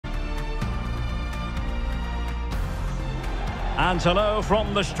And hello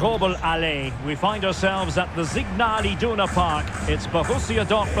from the Strobel Allee. We find ourselves at the Signal Iduna Park. It's Borussia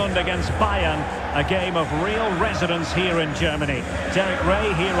Dortmund against Bayern, a game of real resonance here in Germany. Derek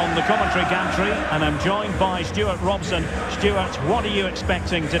Ray here on the commentary gantry, and I'm joined by Stuart Robson. Stuart, what are you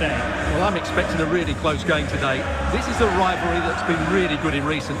expecting today? Well, I'm expecting a really close game today. This is a rivalry that's been really good in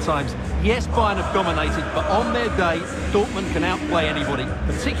recent times. Yes, Bayern have dominated, but on their day, Dortmund can outplay anybody,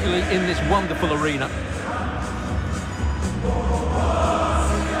 particularly in this wonderful arena.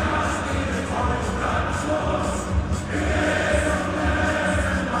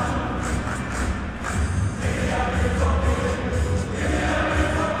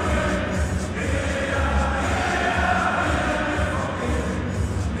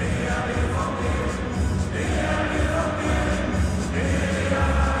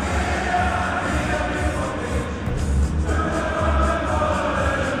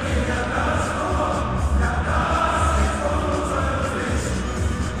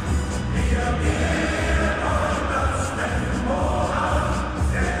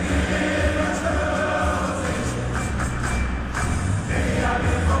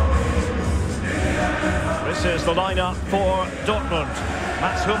 This is the lineup for Dortmund.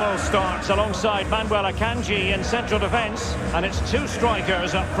 Mats Hummels starts alongside Manuel Akanji in central defence, and it's two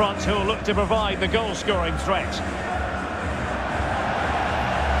strikers up front who will look to provide the goal-scoring threat.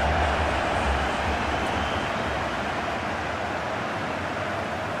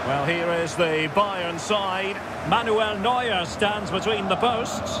 Well, here is the Bayern side. Manuel Neuer stands between the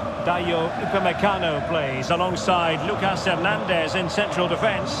posts. Dayo Upamecano plays alongside Lucas Hernandez in central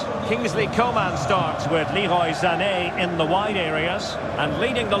defence. Kingsley Coman starts with Leroy Sané in the wide areas. And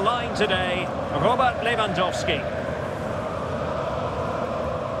leading the line today, Robert Lewandowski.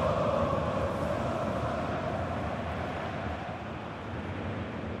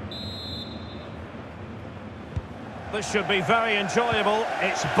 This should be very enjoyable.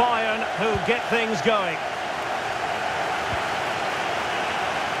 It's Bayern who get things going.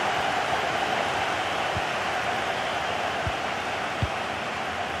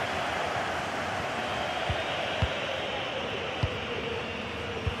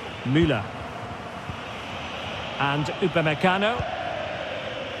 Müller. And Upamecano.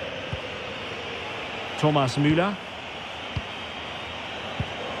 Thomas Müller.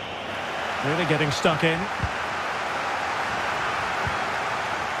 Really getting stuck in.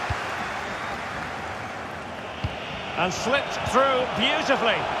 And slipped through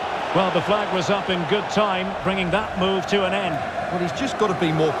beautifully. Well, the flag was up in good time, bringing that move to an end. Well, he's just got to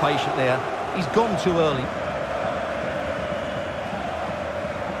be more patient there. He's gone too early.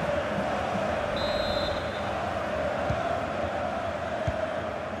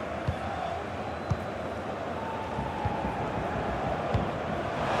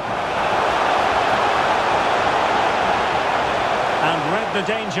 The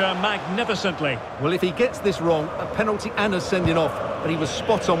danger magnificently. Well, if he gets this wrong, a penalty and a sending off, but he was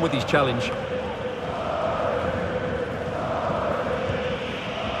spot on with his challenge.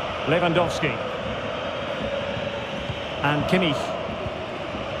 Lewandowski. And Kimmich.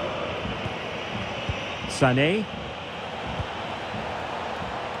 Sané.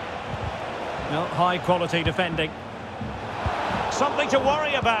 Well, high quality defending. Something to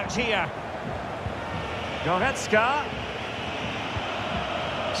worry about here. Goretzka.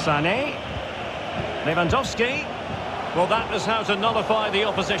 Sané, Lewandowski. Well, that is how to nullify the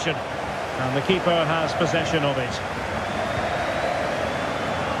opposition. And the keeper has possession of it.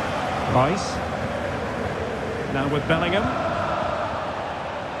 Rice. Now with Bellingham.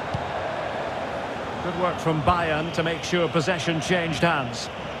 Good work from Bayern to make sure possession changed hands.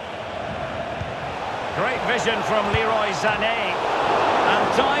 Great vision from Leroy Sané.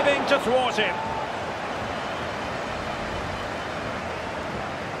 And diving to thwart him.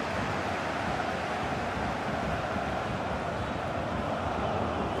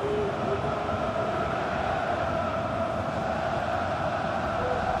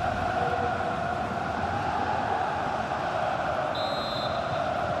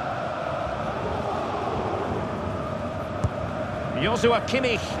 Joshua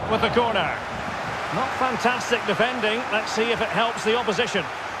Kimmich with the corner. Not fantastic defending. Let's see if it helps the opposition.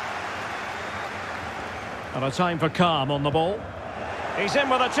 And a time for calm on the ball. He's in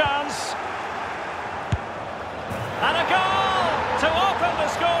with a chance. And a goal to open the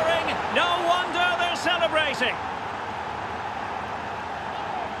scoring. No wonder they're celebrating.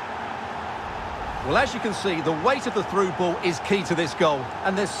 Well, as you can see, the weight of the through ball is key to this goal.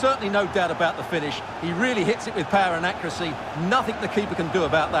 And there's certainly no doubt about the finish. He really hits it with power and accuracy. Nothing the keeper can do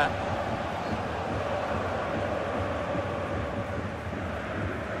about that.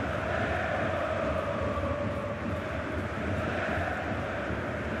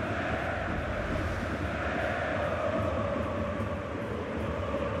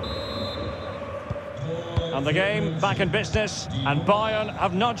 And the game back in business, and Bayern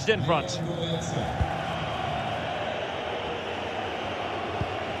have nudged in front.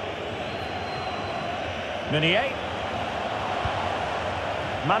 Meunier.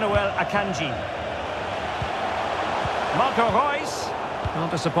 Manuel Akanji. Marco Reus.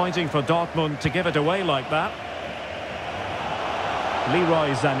 Not disappointing for Dortmund to give it away like that.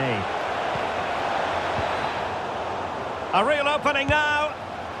 Leroy Sané. A real opening now.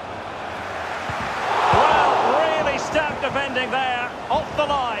 Well, really stout defending there. Off the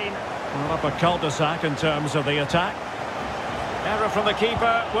line. Well, up a cul-de-sac in terms of the attack. Error from the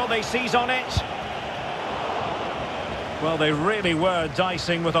keeper. Will they seize on it? Well, they really were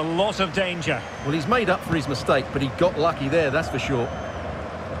dicing with a lot of danger. Well, he's made up for his mistake, but he got lucky there, that's for sure.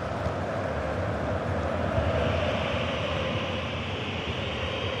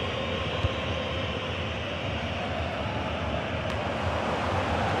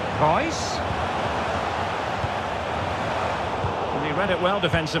 Reus. And he read it well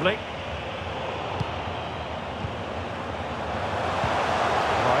defensively.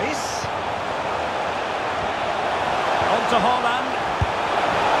 Reus. On to Haaland.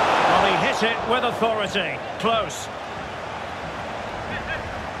 Well, he hit it with authority. Close.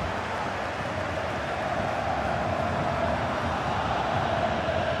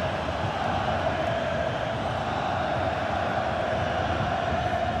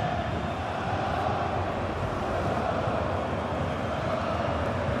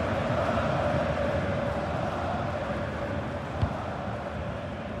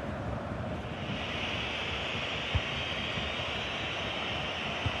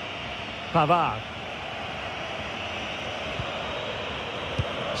 Pavard.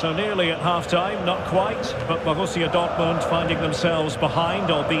 So nearly at half-time, not quite, but Borussia Dortmund finding themselves behind,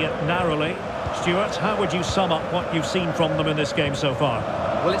 albeit narrowly. Stuart, how would you sum up what you've seen from them in this game so far?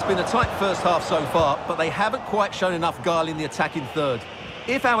 Well, it's been a tight first half so far, but they haven't quite shown enough guile in the attacking third.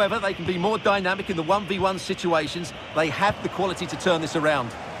 If, however, they can be more dynamic in the 1v1 situations, they have the quality to turn this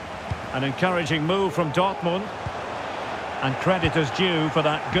around. An encouraging move from Dortmund. And credit is due for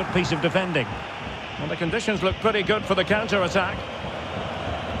that good piece of defending. Well, the conditions look pretty good for the counter-attack.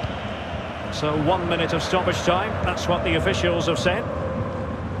 So 1 minute of stoppage time, that's what the officials have said.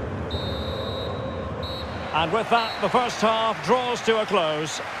 And with that, the first half draws to a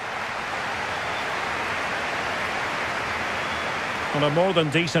close. And a more than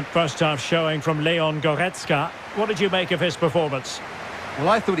decent first half showing from Leon Goretzka. What did you make of his performance? Well,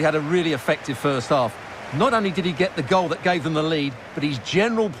 I thought he had a really effective first half. Not only did he get the goal that gave them the lead, but his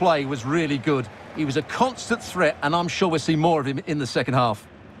general play was really good. He was a constant threat, and I'm sure we'll see more of him in the second half.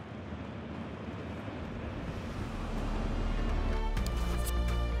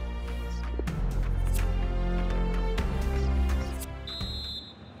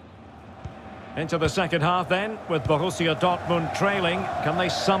 Into the second half then, with Borussia Dortmund trailing. Can they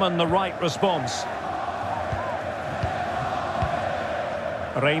summon the right response?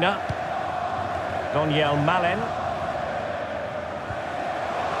 Reina. Daniel Malen.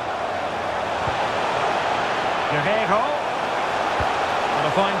 Guerreiro. And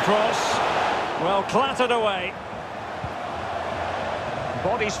a fine cross. Well, clattered away.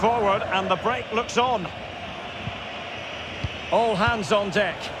 Bodies forward and the break looks on. All hands on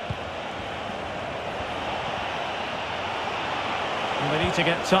deck. And they need to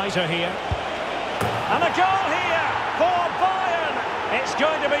get tighter here. And a goal here for Bayern. It's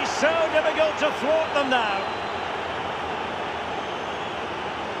going to be so difficult to thwart them now.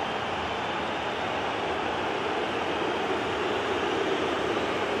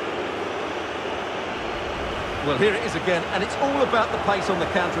 Well, here it is again, and it's all about the pace on the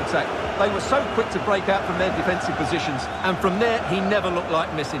counter-attack. They were so quick to break out from their defensive positions, and from there, he never looked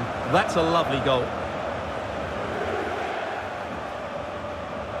like missing. That's a lovely goal.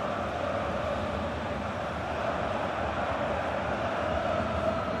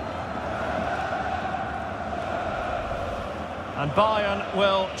 And Bayern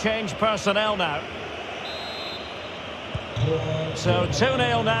will change personnel now. So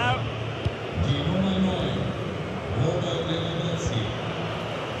 2-0 now.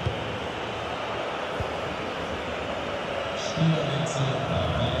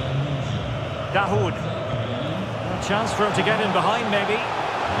 Dahoud. A chance for him to get in behind maybe.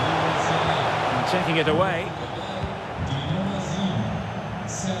 And taking it away.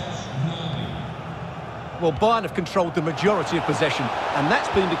 Well, Bayern have controlled the majority of possession, and that's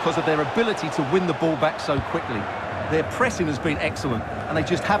been because of their ability to win the ball back so quickly. Their pressing has been excellent, and they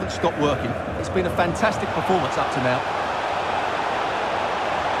just haven't stopped working. It's been a fantastic performance up to now.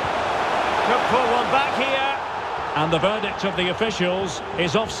 Could pull one back here. And the verdict of the officials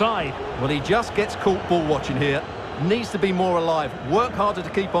is offside. Well, he just gets caught ball watching here. Needs to be more alive, work harder to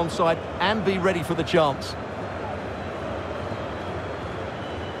keep onside and be ready for the chance.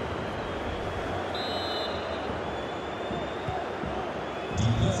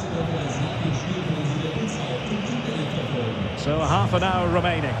 So half an hour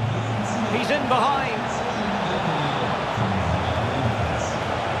remaining. He's in behind.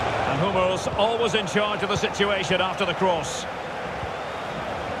 And Hummels always in charge of the situation after the cross.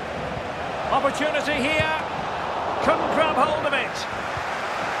 Opportunity here. Couldn't grab hold of it.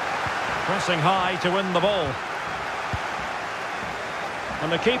 Pressing high to win the ball.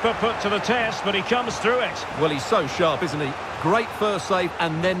 And the keeper put to the test, but he comes through it. Well, he's so sharp, isn't he? Great first save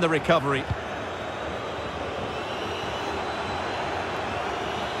and then the recovery.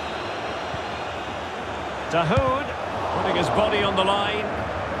 Dahoud putting his body on the line.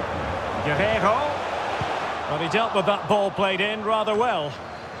 Guerrero. But he dealt with that ball played in rather well.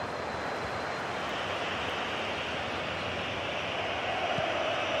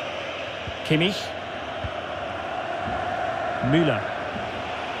 Kimmich. Müller.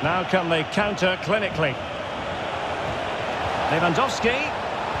 Now can they counter clinically? Lewandowski.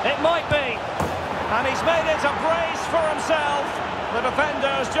 It might be. And he's made it a brace for himself. The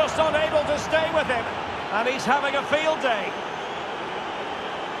defender's just unable to stay with him. And he's having a field day.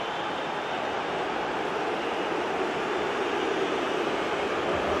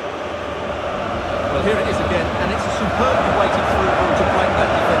 Well, here it is again, and it's a superbly weighted through ball to break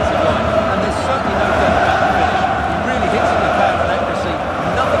that defensive line. And there's certainly no doubt about the finish. He really hits it with power and accuracy.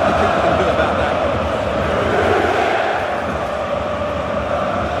 Nothing the keeper can do about that.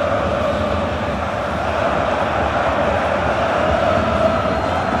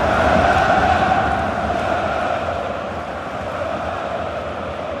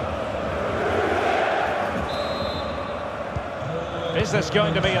 Is this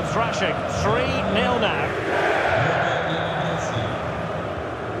going to be a thrashing? 3-0 now.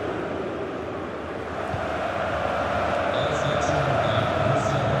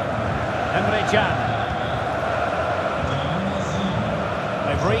 Emre Can.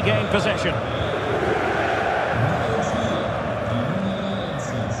 They've regained possession.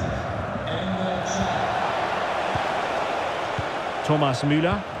 Thomas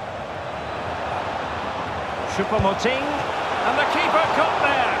Müller. Choupo-Moting. And the keeper caught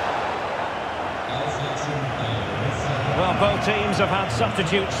there. Well, both teams have had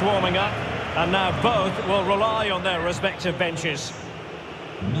substitutes warming up, and now both will rely on their respective benches.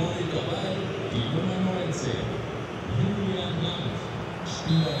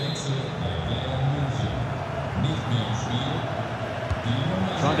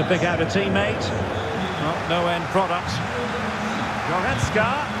 Trying to pick out a teammate. Oh, no end product.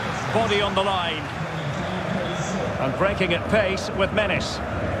 Goretzka, body on the line. And breaking at pace with menace.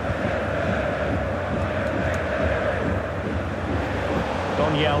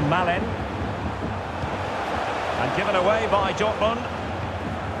 Daniel Malen. And given away by Dortmund.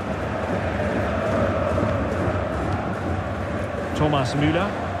 Thomas Müller.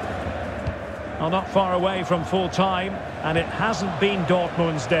 Well, not far away from full time, and it hasn't been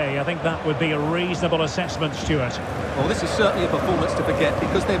Dortmund's day. I think that would be a reasonable assessment, Stuart. Well, this is certainly a performance to forget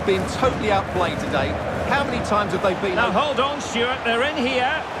because they've been totally outplayed today. How many times have they been... Now, hold on, Stuart. They're in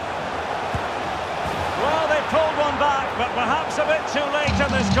here. Well, they pulled one back, but perhaps a bit too late in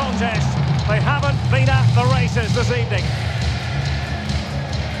this contest. They haven't been at the races this evening.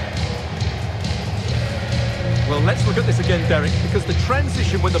 Well, let's look at this again, Derek, because the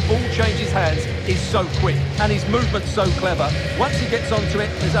transition when the ball changes hands is so quick and his movement's so clever. Once he gets onto it,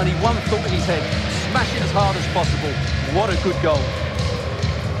 there's only one thought in his head: smash it as hard as possible. What a good goal.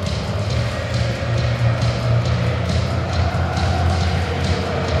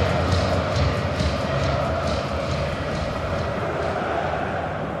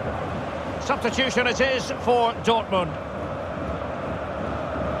 Substitution it is for Dortmund.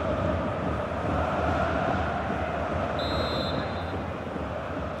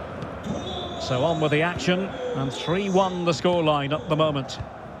 So on with the action, and 3-1 the scoreline at the moment.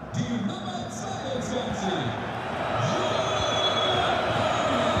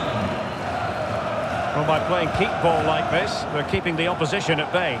 Well, by playing keep ball like this, they're keeping the opposition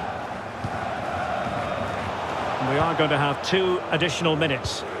at bay. And we are going to have 2 additional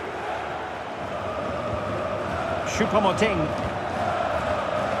minutes. Choupo-Moting.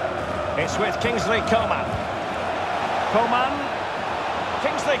 It's with Kingsley Coman.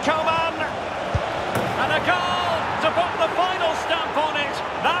 Kingsley Coman. And a goal to put the final stamp on it.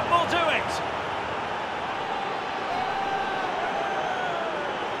 That will do it.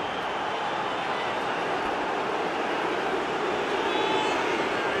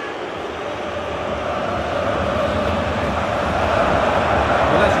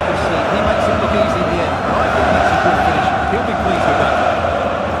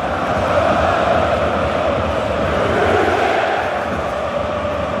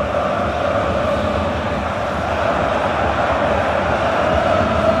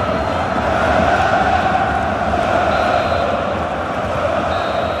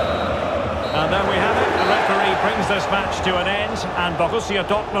 Borussia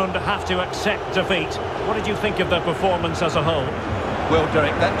Dortmund have to accept defeat. What did you think of their performance as a whole? Well,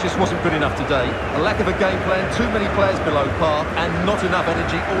 Derek, that just wasn't good enough today. A lack of a game plan, too many players below par, and not enough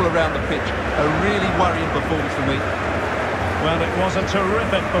energy all around the pitch. A really worrying performance for me. Well, it was a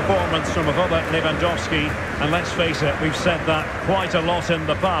terrific performance from Robert Lewandowski, and let's face it, we've said that quite a lot in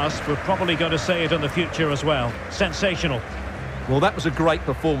the past. We're probably going to say it in the future as well. Sensational. Well, that was a great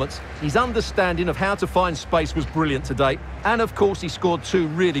performance. His understanding of how to find space was brilliant today, and of course he scored 2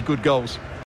 really good goals.